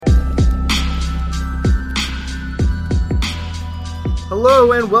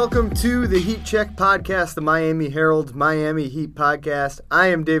Hello and welcome to the Heat Check Podcast, the Miami Herald Miami Heat Podcast. I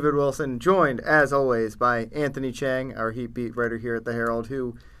am David Wilson, joined as always by Anthony Chang, our Heat beat writer here at the Herald,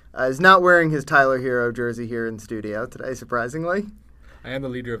 who is not wearing his Tyler Hero jersey here in studio today, surprisingly. I am the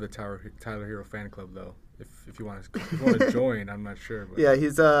leader of the Tyler Hero fan club, though. If you want to join, I'm not sure. But. Yeah,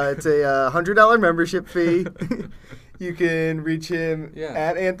 it's a $100 membership fee. You can reach him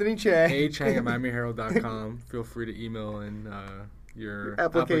at Anthony Chang. Chang at MiamiHerald.com. Feel free to email in your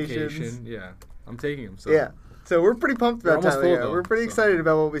application. Yeah, I'm taking them. So. Yeah, so we're pretty pumped about Tyler Hero. We're pretty excited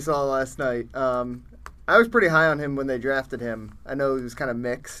about what we saw last night. I was pretty high on him when they drafted him. I know it was kind of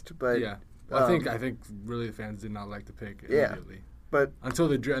mixed, but yeah, I think really the fans did not like the pick immediately. Yeah. But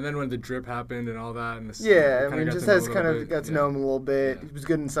until and then when the drip happened and all that, and got to know him a little bit. Yeah. He was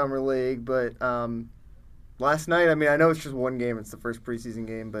good in summer league, but last night, I know it's just one game. It's the first preseason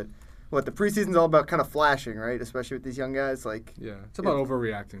game, but the preseason's all about kind of flashing, right? Especially with these young guys, it's about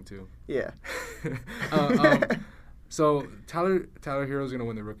overreacting too. Yeah. So Tyler Hero's gonna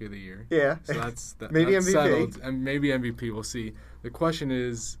win the Rookie of the Year. Yeah. So that's maybe that's MVP settled, and maybe MVP. We'll see. The question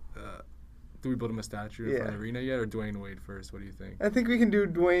is. Do we build him a statue in front of the arena yet, or Dwayne Wade first? What do you think? I think we can do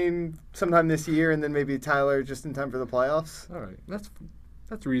Dwayne sometime this year, and then maybe Tyler just in time for the playoffs. All right, that's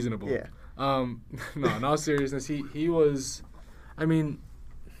reasonable. Yeah. No, in all seriousness, he was.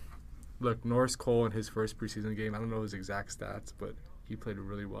 Look, Norris Cole in his first preseason game. I don't know his exact stats, but he played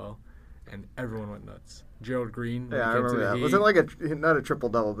really well, and everyone went nuts. Gerald Green. I remember that. Wasn't not a triple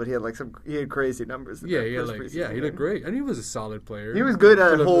double, but he had crazy numbers. He looked great, and he was a solid player. He was good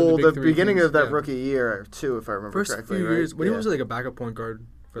at the beginning of that rookie year too, if I remember correctly. First few years when he was like a backup point guard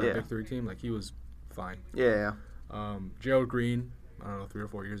for that Big Three team, he was fine. Yeah. Gerald Green, I don't know, 3 or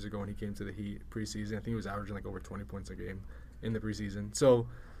 4 years ago when he came to the Heat preseason, I think he was averaging over 20 points a game in the preseason. So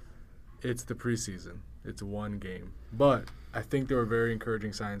it's the preseason. It's one game, but I think there were very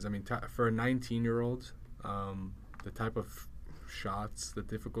encouraging signs. For a 19-year-old. The type of shots, the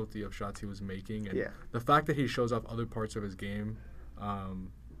difficulty of shots he was making, and the fact that he shows off other parts of his game.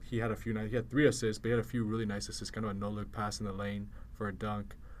 He had 3 assists, but he had a few really nice assists, kind of a no-look pass in the lane for a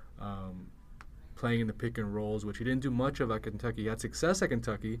dunk, playing in the pick and rolls, which he didn't do much of at Kentucky. He had success at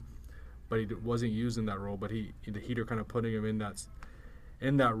Kentucky, but he wasn't used in that role. But the Heat are kind of putting him in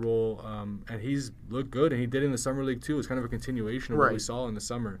that role, and he's looked good, and he did in the summer league too. It's kind of a continuation of what we saw in the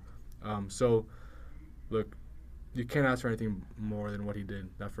summer. Look, you can't ask for anything more than what he did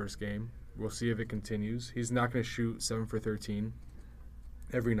that first game. We'll see if it continues. He's not going to shoot 7 for 13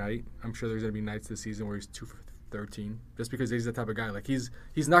 every night. I'm sure there's going to be nights this season where he's 2 for 13, just because he's the type of guy.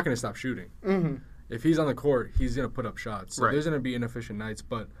 He's not going to stop shooting. Mm-hmm. If he's on the court, he's going to put up shots. So there's going to be inefficient nights,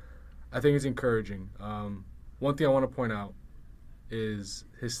 but I think it's encouraging. One thing I want to point out is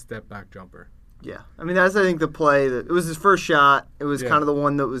his step-back jumper. Yeah. That's, I think, the play. It was his first shot. It was kind of the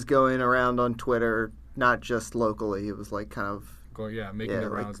one that was going around on Twitter, not just locally. It was making the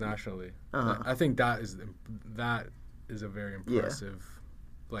rounds nationally. Uh-huh. I think that is a very impressive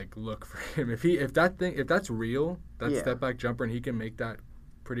look for him. If that's real, that step back jumper, and he can make that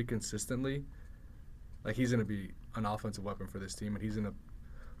pretty consistently, he's gonna be an offensive weapon for this team, and he's gonna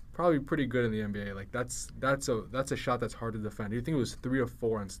probably pretty good in the NBA. That's a shot that's hard to defend. You think it was 3 or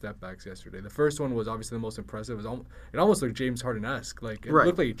 4 on step backs yesterday. The first one was obviously the most impressive. It almost looked James Harden-esque. It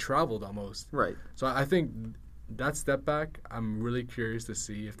looked like he traveled almost. Right. So I think that step back, I'm really curious to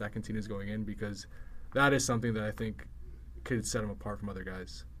see if that continues going in, because that is something that I think could set him apart from other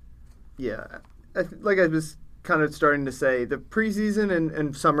guys. Yeah. Like I was kind of starting to say, the preseason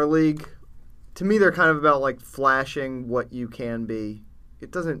and summer league, to me, they're kind of about flashing what you can be. It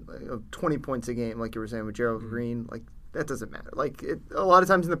doesn't 20 points a game, like you were saying with Gerald Green, that doesn't matter. A lot of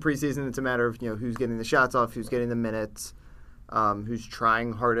times in the preseason, it's a matter of who's getting the shots off, who's getting the minutes, who's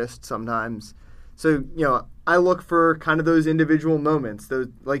trying hardest sometimes. So I look for kind of those individual moments. Those,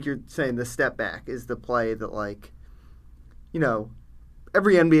 like you're saying, the step back is the play that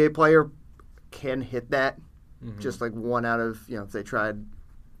every NBA player can hit that, just one out of if they tried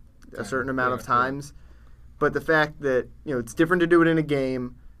a certain amount of times. But the fact that, it's different to do it in a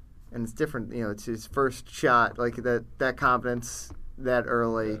game, and it's different, it's his first shot, that confidence that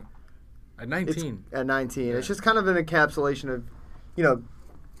early. Yeah. At 19. It's just kind of an encapsulation of,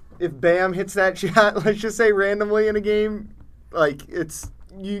 if Bam hits that shot, let's just say randomly in a game, it's,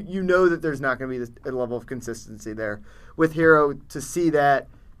 you know that there's not going to be a level of consistency there. With Hero, to see that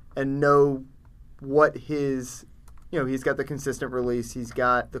and know what his, he's got the consistent release, he's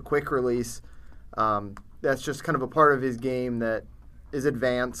got the quick release, that's just kind of a part of his game that is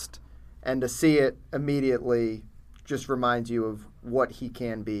advanced, and to see it immediately just reminds you of what he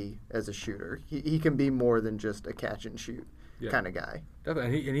can be as a shooter. He can be more than just a catch and shoot. kind of guy.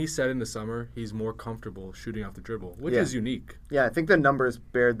 Definitely, and he said in the summer he's more comfortable shooting off the dribble, which is unique. Yeah, I think the numbers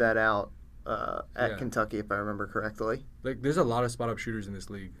bared that out at Kentucky, if I remember correctly. Like, there's a lot of spot-up shooters in this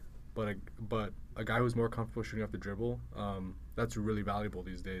league, but a guy who's more comfortable shooting off the dribble, that's really valuable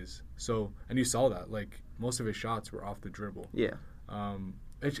these days. So, and you saw that, like, most of his shots were off the dribble. Yeah. And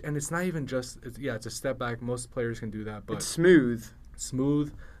it's not even just, it's a step back. Most players can do that, but it's smooth.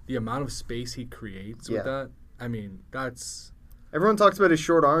 The amount of space he creates with that, I mean, that's... Everyone talks about his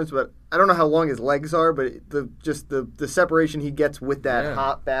short arms, but I don't know how long his legs are, but the separation he gets with that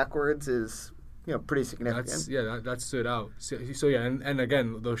hop backwards is, pretty significant. That stood out. So yeah, and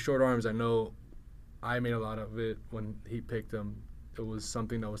again, those short arms, I know I made a lot of it when he picked them. It was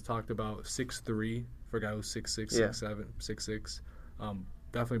something that was talked about. 6'3" for a guy who's 6'6", 6'7", 6'6".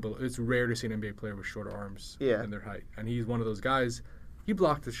 Definitely, it's rare to see an NBA player with shorter arms than their height, and he's one of those guys. He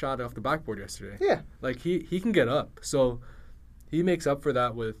blocked a shot off the backboard yesterday. Yeah, like he can get up. So he makes up for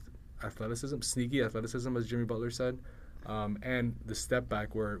that with athleticism, sneaky athleticism, as Jimmy Butler said, and the step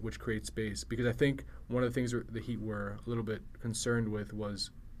back which creates space. Because I think one of the things the Heat were a little bit concerned with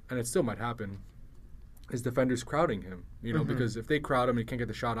was, and it still might happen, is defenders crowding him. Because if they crowd him and he can't get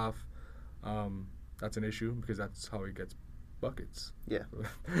the shot off, that's an issue because that's how he gets buckets. Yeah.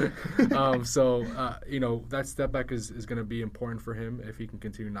 So that step back is going to be important for him if he can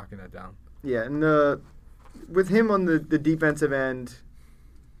continue knocking that down. Yeah, and with him on the defensive end,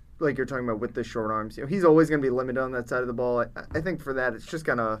 like you're talking about with the short arms, he's always going to be limited on that side of the ball. I think for that, it's just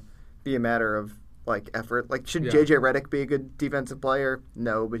going to be a matter of effort. Should JJ Redick be a good defensive player?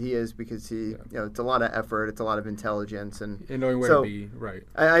 No, but he is because it's a lot of effort, it's a lot of intelligence, and knowing where to be. Right.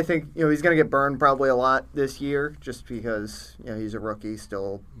 I think he's going to get burned probably a lot this year just because he's a rookie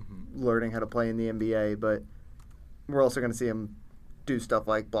still learning how to play in the NBA. But we're also going to see him do stuff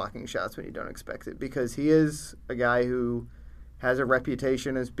like blocking shots when you don't expect it because he is a guy who has a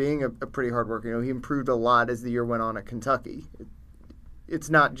reputation as being a pretty hard worker. He improved a lot as the year went on at Kentucky. It's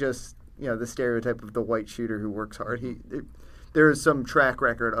not just the stereotype of the white shooter who works hard. There is some track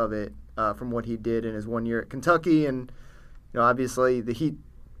record of it from what he did in his 1 year at Kentucky, and obviously the Heat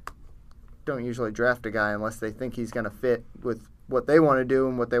don't usually draft a guy unless they think he's going to fit with what they want to do,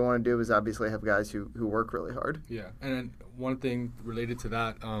 and what they want to do is obviously have guys who work really hard. Yeah, and then one thing related to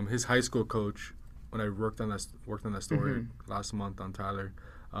that, his high school coach, when I worked on that story last month on Tyler,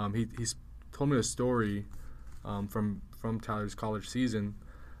 he's told me a story from Tyler's college season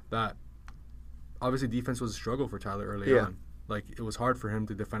that obviously defense was a struggle for Tyler early on. Like, it was hard for him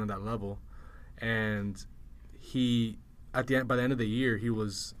to defend at that level, and by the end of the year, he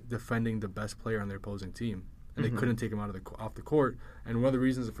was defending the best player on their opposing team, and they couldn't take him off the court. And one of the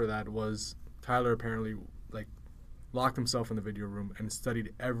reasons for that was Tyler apparently locked himself in the video room and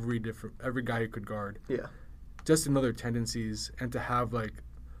studied every guy he could guard. Yeah, just to know their tendencies and to have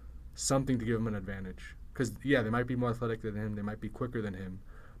something to give him an advantage. Because they might be more athletic than him, they might be quicker than him,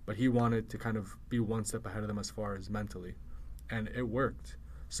 but he wanted to kind of be one step ahead of them as far as mentally, and it worked.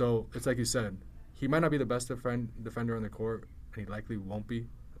 So it's like you said, he might not be the best defender on the court, and he likely won't be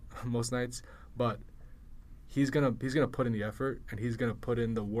most nights, but he's gonna put in the effort, and he's gonna put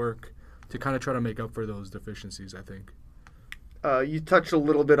in the work to kind of try to make up for those deficiencies, I think. You touched a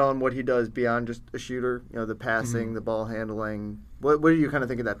little bit on what he does beyond just a shooter, the passing, the ball handling. What do you kind of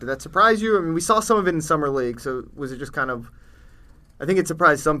think of that? Did that surprise you? I mean, we saw some of it in Summer League, so was it just kind of... I think it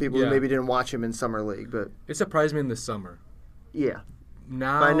surprised some people who maybe didn't watch him in Summer League, but... It surprised me in the summer. Yeah.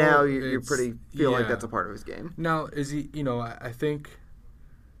 By now, you pretty feel like that's a part of his game. Now, is he, I think,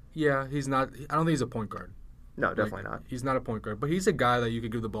 he's not... I don't think he's a point guard. No, definitely not. He's not a point guard, but he's a guy that you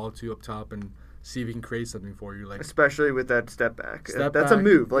could give the ball to up top and see if he can create something for you. Especially with that step back. That's a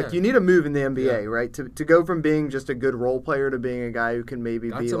move. You need a move in the NBA, right? To go from being just a good role player to being a guy who can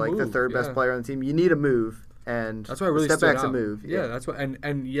maybe be the third best player on the team, you need a move. And that's why it really step back's a move. Yeah, that's why.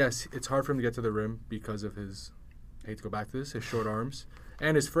 And yes, it's hard for him to get to the rim because of his... I hate to go back to this. His short arms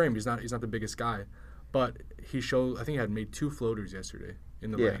and his frame. He's not the biggest guy, but he showed. I think he had made 2 floaters yesterday in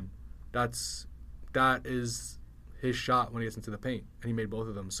the lane. That is his shot when he gets into the paint, and he made both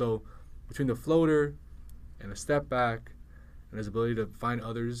of them. So between the floater and a step back and his ability to find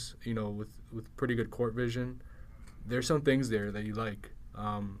others, with pretty good court vision, there's some things there that you like.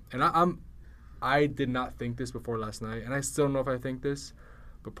 And I did not think this before last night, and I still don't know if I think this,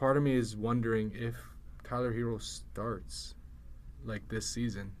 but part of me is wondering if Tyler Hero starts this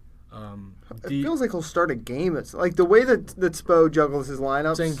season. It feels like he'll start a game. It's like the way that Spo juggles his lineups.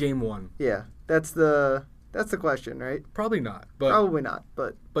 I'm saying game 1. Yeah, that's the question, right? Probably not. But probably not.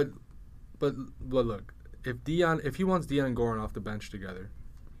 But look, if he wants Dion and Goran off the bench together,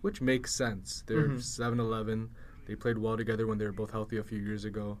 which makes sense. They're 7-11. They played well together when they were both healthy a few years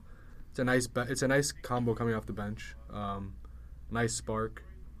ago. It's a nice combo coming off the bench. Nice spark.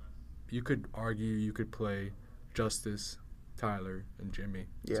 You could argue you could play Justice, Tyler, and Jimmy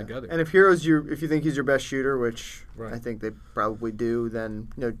together. And if you think he's your best shooter, which Right. I think they probably do, then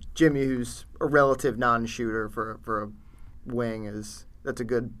Jimmy, who's a relative non-shooter for a wing, that's a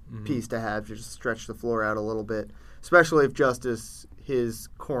good piece to have to just stretch the floor out a little bit, especially if Justice, his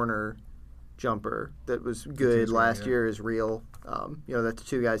corner jumper that was good last year, is real. That's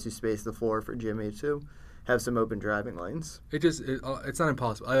two guys who space the floor for Jimmy to have some open driving lanes. It's not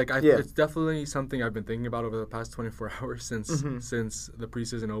impossible. It's definitely something I've been thinking about over the past 24 hours since the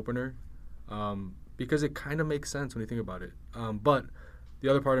preseason opener, because it kind of makes sense when you think about it. But the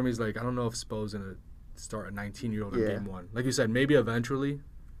other part of me is like, I don't know if Spo's gonna start a 19-year-old in game one. Like you said, maybe eventually,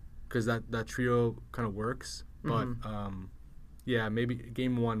 because that trio kind of works. But maybe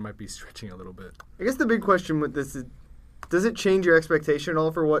game one might be stretching a little bit. I guess the big question with this is, does it change your expectation at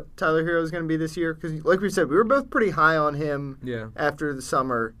all for what Tyler Hero is going to be this year? Because, like we said, we were both pretty high on him after the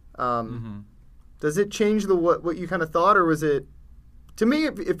summer. Does it change what you kind of thought, or was it? To me,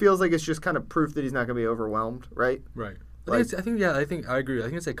 it feels like it's just kind of proof that he's not going to be overwhelmed, right? Right. I think I agree. I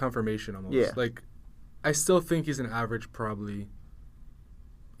think it's a confirmation almost. Yeah. Like, I still think he's going to average probably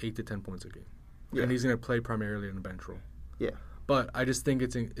 8 to 10 points a game, and he's going to play primarily in the bench role. Yeah. But I just think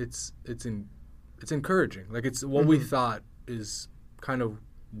it's encouraging. Like, it's what we thought is kind of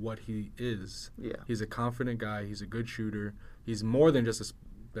what he is. Yeah. He's a confident guy. He's a good shooter. He's more than just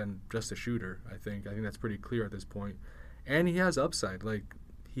a shooter, I think. I think that's pretty clear at this point. And he has upside. Like,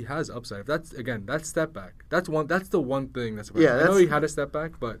 he has upside. If that's step back. That's the one thing that's about I know he had a step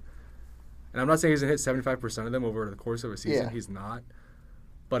back, and I'm not saying he's going to hit 75% of them over the course of a season. He's not.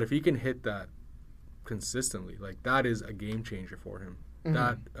 But if he can hit that consistently, like, that is a game changer for him.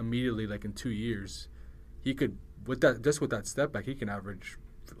 That immediately, like, in 2 years, he could, with that step back, he can average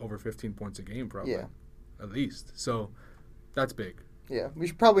over 15 points a game probably, at least. So that's big. Yeah, we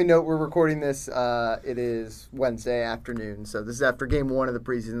should probably note we're recording this. It is Wednesday afternoon, so this is after game one of the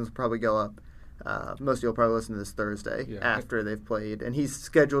preseason. This will probably go up. Most of you will probably listen to this Thursday after they've played, and he's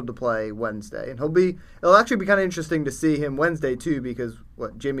scheduled to play Wednesday. And it'll actually be kind of interesting to see him Wednesday too, because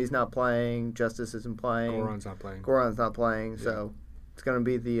Jimmy's not playing, Justice isn't playing, Goran's not playing, so it's going to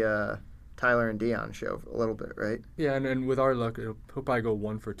be the Tyler and Dion show a little bit, right? Yeah, and with our luck, he'll probably go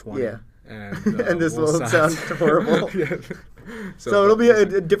 1 for 20. Yeah. And, and this will sound horrible. So it'll be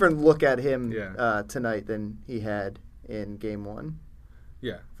a different look at him tonight than he had in game one.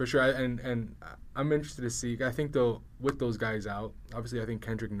 Yeah, for sure. And I'm interested to see. I think, though, with those guys out, obviously I think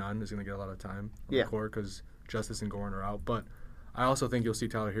Kendrick Nunn is going to get a lot of time on the court because Justice and Goran are out. But I also think you'll see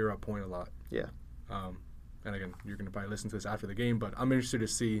Tyler Hero at point a lot. Yeah. And again, you're going to probably listen to this after the game, but I'm interested to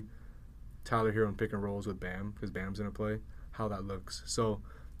see Tyler Hero in pick and rolls with Bam, because Bam's going to play, how that looks. So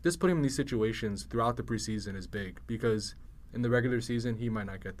just putting him in these situations throughout the preseason is big, because in the regular season, he might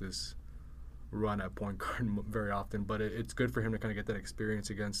not get this run at point guard very often, but it's good for him to kind of get that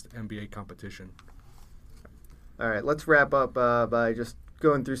experience against NBA competition. All right, let's wrap up by just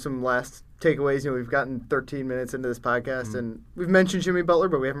going through some last takeaways. We've gotten 13 minutes into this podcast, and we've mentioned Jimmy Butler,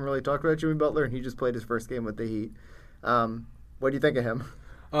 but we haven't really talked about Jimmy Butler, and he just played his first game with the Heat. What do you think of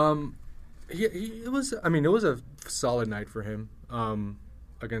him? It was a solid night for him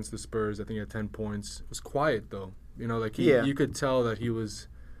against the Spurs. I think he had 10 points. It was quiet, though. You could tell that he was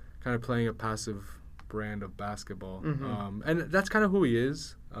kind of playing a passive brand of basketball. And that's kind of who he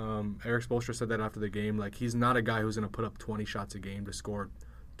is. Eric Spoelstra said that after the game. Like, he's not a guy who's going to put up 20 shots a game to score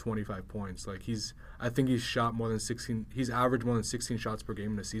 25 points. Like, I think he's shot more than 16. He's averaged more than 16 shots per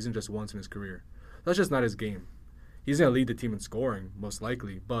game in a season just once in his career. That's just not his game. He's going to lead the team in scoring, most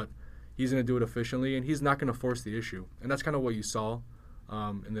likely, but he's going to do it efficiently, and he's not going to force the issue. And that's kind of what you saw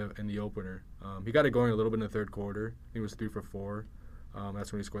in the opener. He got it going a little bit in the third quarter. I think it was 3 for 4.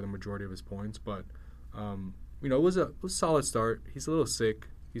 That's when he scored the majority of his points. But it was a solid start. He's a little sick.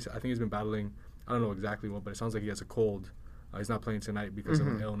 I think he's been battling, I don't know exactly what, but it sounds like he has a cold. He's not playing tonight because of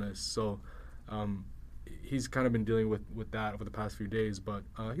an illness. So he's kind of been dealing with that over the past few days. But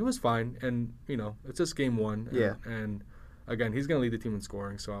he was fine. And, it's just game one. And again, he's going to lead the team in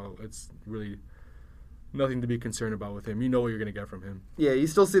scoring. So it's really nothing to be concerned about with him. You know what you're going to get from him. Yeah, you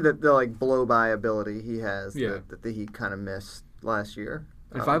still see the blow-by ability he has that the Heat kind of missed last year.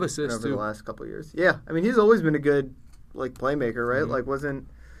 And 5 assists, over the last couple of years. Yeah, I mean, he's always been a good playmaker, right?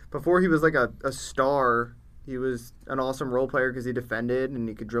 Before he was a star, he was an awesome role player because he defended and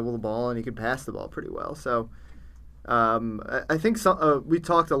he could dribble the ball and he could pass the ball pretty well. So I think we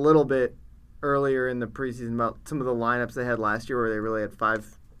talked a little bit earlier in the preseason about some of the lineups they had last year where they really had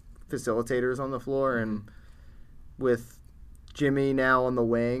 5 facilitators on the floor, and with Jimmy now on the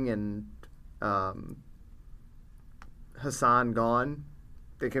wing and Hassan gone,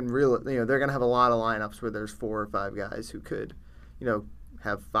 they can really, they're going to have a lot of lineups where there's 4 or 5 guys who could,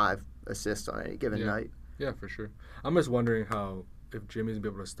 have 5 assists on any given night. Yeah, for sure. I'm just wondering if Jimmy's going to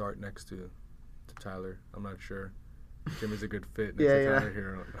be able to start next to Tyler. I'm not sure. Jimmy's a good fit next to Tyler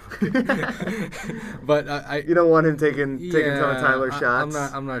Hero. But you don't want him taking some of Tyler's shots.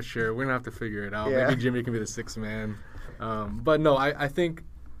 I'm not sure. We're going to have to figure it out. Yeah. Maybe Jimmy can be the 6th man. But no, I think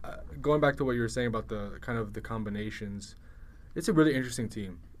going back to what you were saying about the kind of the combinations, it's a really interesting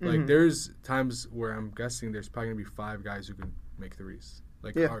team. Mm-hmm. Like, there's times where I'm guessing there's probably going to be 5 guys who can make threes.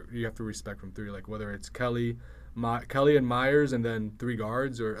 Like, you have to respect from 3. Like, whether it's Kelly and Myers and then 3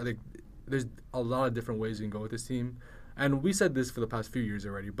 guards, or I think there's a lot of different ways you can go with this team. And we said this for the past few years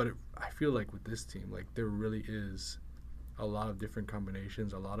already, but I feel like with this team, like, there really is a lot of different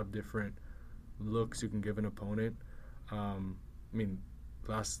combinations, a lot of different looks you can give an opponent. I mean,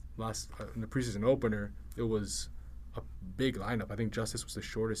 last in the preseason opener, it was a big lineup. I think Justice was the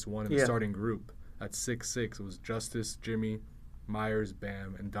shortest one in the starting group at 6'6". It was Justice, Jimmy, Myers,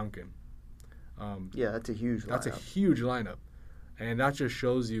 Bam, and Duncan. That's a huge lineup. That's a huge lineup. And that just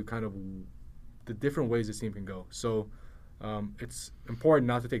shows you kind of the different ways this team can go. So it's important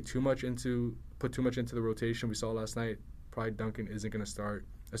not to put too much into the rotation. We saw last night, probably Duncan isn't going to start,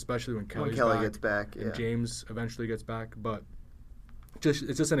 especially when Kelly gets back. And James eventually gets back. But it's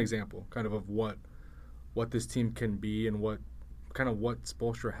just an example kind of what this team can be and what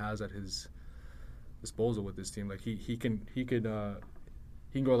Spoelstra has at his disposal with this team. Like, he can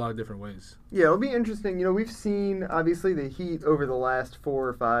go a lot of different ways. Yeah, it'll be interesting. We've seen, obviously, the Heat over the last 4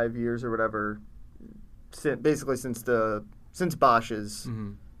 or 5 years or whatever, basically since Bosch's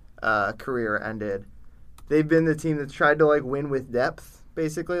career ended. They've been the team that's tried to, like, win with depth,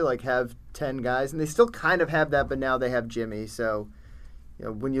 basically, like, have 10 guys. And they still kind of have that, but now they have Jimmy. So,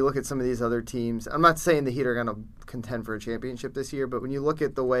 when you look at some of these other teams, I'm not saying the Heat are going to contend for a championship this year, but when you look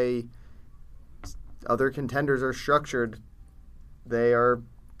at the way other contenders are structured, a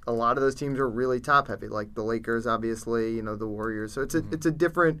lot of those teams are really top heavy, like the Lakers, obviously, the Warriors. So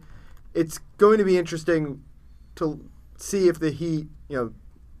it's going to be interesting to see if the Heat,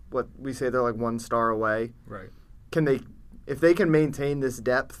 what we say they're like 1 star away. Right. If they can maintain this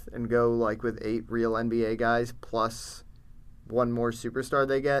depth and go like with 8 real NBA guys plus 1 more superstar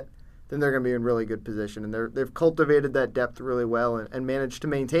they get, then they're going to be in really good position. And they've cultivated that depth really well and managed to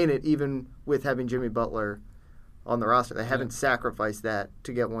maintain it even with having Jimmy Butler on the roster. They haven't sacrificed that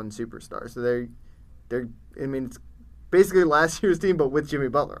to get 1 superstar. So it's basically last year's team, but with Jimmy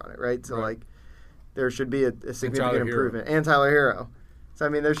Butler on it, right? So, like, there should be a significant improvement. And Tyler Hero. So,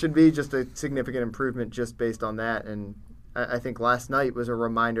 there should be just a significant improvement just based on that. And I think last night was a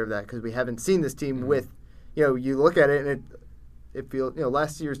reminder of that because we haven't seen this team with, you look at it and it feels,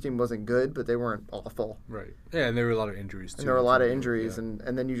 last year's team wasn't good, but they weren't awful. Right. Yeah, and there were a lot of injuries, too. And there were a lot of injuries, and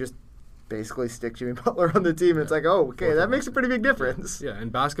then you just basically stick Jimmy Butler on the team, and it's like, oh, okay, that makes a pretty big difference. Yeah, in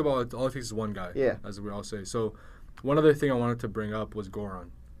basketball, all it takes is 1 guy, as we all say. So one other thing I wanted to bring up was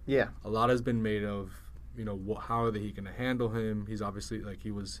Goran. Yeah. A lot has been made of, how are he going to handle him? He's obviously,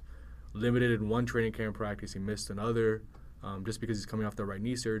 he was limited in 1 training camp practice. He missed another just because he's coming off the right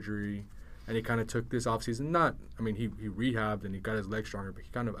knee surgery. And he kind of took this offseason, he rehabbed and he got his legs stronger, but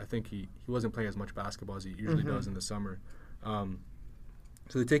I think he wasn't playing as much basketball as he usually does in the summer. So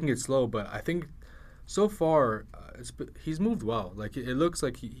they're taking it slow, but I think so far he's moved well. Like, it looks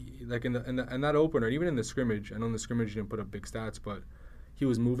like he in that opener, and even in the scrimmage. I know in the scrimmage he didn't put up big stats, but he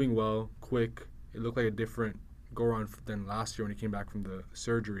was moving well, quick. It looked like a different Goran than last year when he came back from the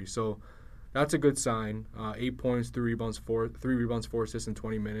surgery. So that's a good sign. 8 points, 3 rebounds, 4 assists in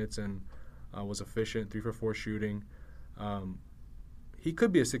 20 minutes, and was efficient, 3 for 4 shooting. He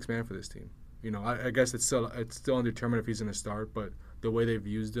could be a 6th man for this team. I guess it's still undetermined if he's going to start, but the way they've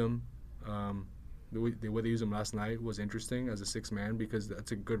used him, the way they used him last night was interesting as a 6th man because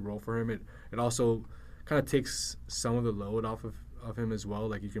that's a good role for him. It also kind of takes some of the load off of him as well.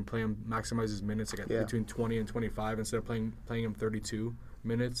 Like, you can play him, maximize his minutes between 20 and 25 instead of playing him 32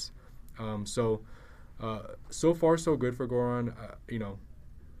 minutes. So far so good for Goran.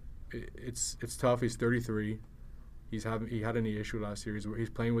 It's tough. He's 33. He had a knee issue last year. He's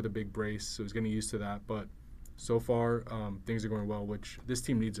playing with a big brace, so he's getting used to that. But so far, things are going well, which this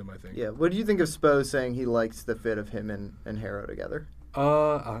team needs him, I think. Yeah. What do you think of Spo saying he likes the fit of him and Hero together?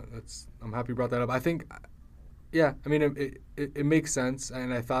 I'm happy you brought that up. I think, it makes sense,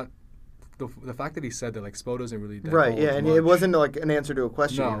 and I thought the fact that he said that, like, Spo doesn't really right. Yeah, and much. It wasn't like an answer to a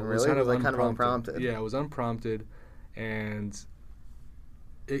question. No, really. It was like kind of unprompted. Yeah, it was unprompted, and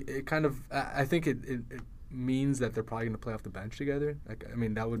it kind of, I think it means that they're probably going to play off the bench together. Like, I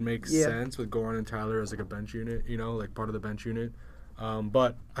mean, that would make Yeah. sense with Goran and Tyler as like a bench unit, like part of the bench unit.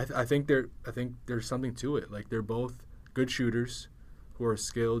 But I think there's something to it. Like, they're both good shooters who are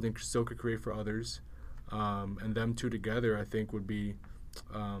skilled and still could create for others. And them two together, I think, would be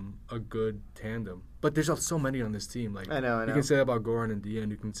a good tandem. But there's so many on this team. Like, I know. You can say that about Goran and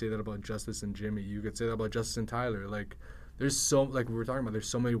Dian. You can say that about Justice and Jimmy. You could say that about Justice and Tyler. Like, there's like we were talking about, there's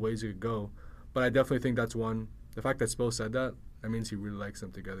so many ways you could go. But I definitely think that's one. The fact that Spo said that means he really likes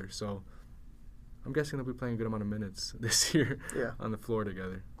them together. So I'm guessing they'll be playing a good amount of minutes this year on the floor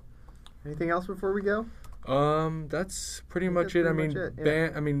together. Anything else before we go? That's pretty much it.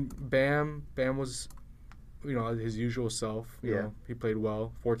 Bam was, his usual self. You know, he played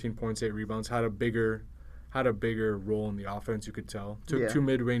well. 14 points, 8 rebounds. Had a bigger role in the offense. You could tell. Took 2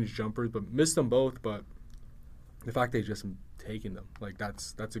 mid-range jumpers, but missed them both. But the fact that he's just taking them, like,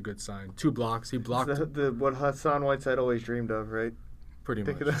 that's a good sign. 2 blocks. He blocked the what Hassan Whiteside always dreamed of, right? Pretty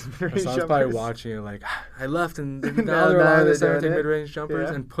much. Hassan's probably watching it like, I left and now they're allowing to start to take mid-range jumpers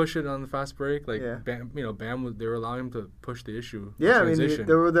and push it on the fast break. Like, Bam, they were allowing him to push the issue. Yeah, I mean,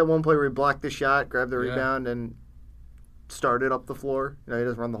 there was that one play where he blocked the shot, grabbed the rebound, and started up the floor. He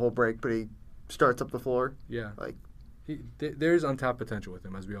doesn't run the whole break, but he starts up the floor. Yeah. Like, there's untapped potential with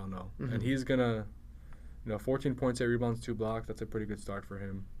him, as we all know. Mm-hmm. And he's going to, 14 points, 8 rebounds, 2 blocks. That's a pretty good start for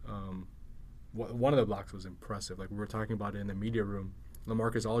him. One of the blocks was impressive. Like, we were talking about it in the media room.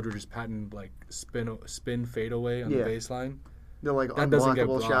 LaMarcus Aldridge is patented, like, spin fadeaway on the baseline. The, like, that doesn't get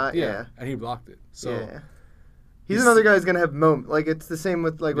blocked. Shot. Yeah. And he blocked it. So he's another guy who's going to have moments. Like, it's the same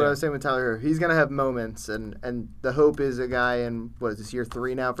with, like, what I was saying with Tyler Hero. He's going to have moments, and the hope is a guy in, what is this, year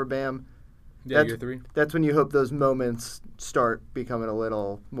 3 now for Bam? Yeah, year 3. That's when you hope those moments start becoming a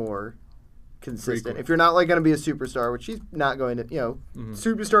little more consistent. Cool. If you're not, like, going to be a superstar, which he's not going to,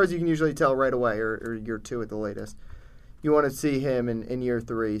 superstars you can usually tell right away, or year 2 at the latest. You want to see him in year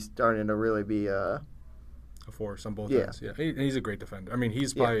 3 starting to really be a force on both ends. Yeah, and he's a great defender. I mean,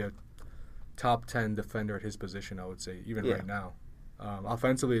 he's probably a top 10 defender at his position, I would say, even right now.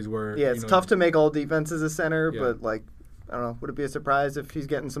 Offensively is where... Yeah, it's tough to make all defenses a center, but, like, I don't know, would it be a surprise if he's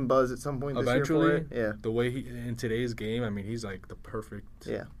getting some buzz at some point this year for it? Yeah. The way in today's game, I mean, he's, like, the perfect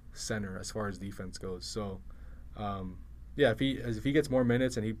center as far as defense goes. So, if he gets more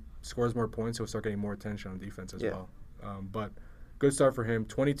minutes and he scores more points, he'll start getting more attention on defense as well. But good start for him.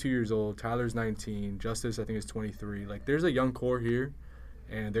 22 years old. Tyler's 19. Justice, I think, is 23. Like, there's a young core here,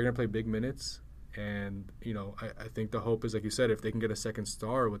 and they're going to play big minutes. And, I think the hope is, like you said, if they can get a second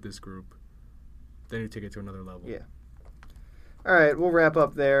star with this group, then you take it to another level. Yeah. All right, we'll wrap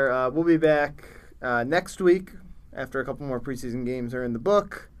up there. We'll be back next week after a couple more preseason games are in the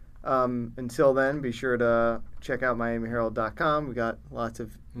book. Until then, be sure to check out MiamiHerald.com. We got lots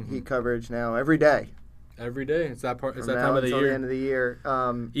of Heat coverage now every day. Every day. It's that part. It's that time of the year. Until the end of the year.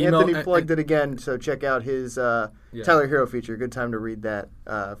 Anthony plugged it again, so check out his Tyler Hero feature. Good time to read that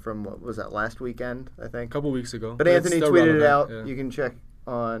from, what was that, last weekend, I think? A couple weeks ago. But Anthony tweeted it out. Yeah. You can check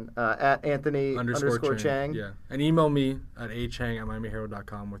on at Anthony _Chang. Yeah. And email me at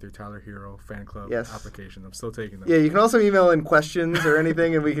achang@MiamiHerald.com with your Tyler Hero fan club application. I'm still taking them. Yeah, you can also email in questions or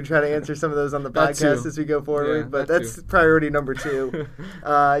anything, and we can try to answer some of those on the podcast as we go forward. Yeah, but that's priority number 2.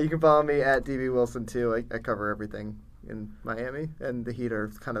 You can follow me at DB Wilson too. I cover everything in Miami, and the Heat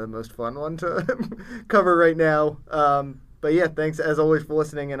are kind of the most fun one to cover right now. But yeah, thanks as always for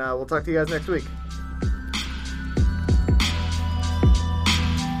listening, and we'll talk to you guys next week.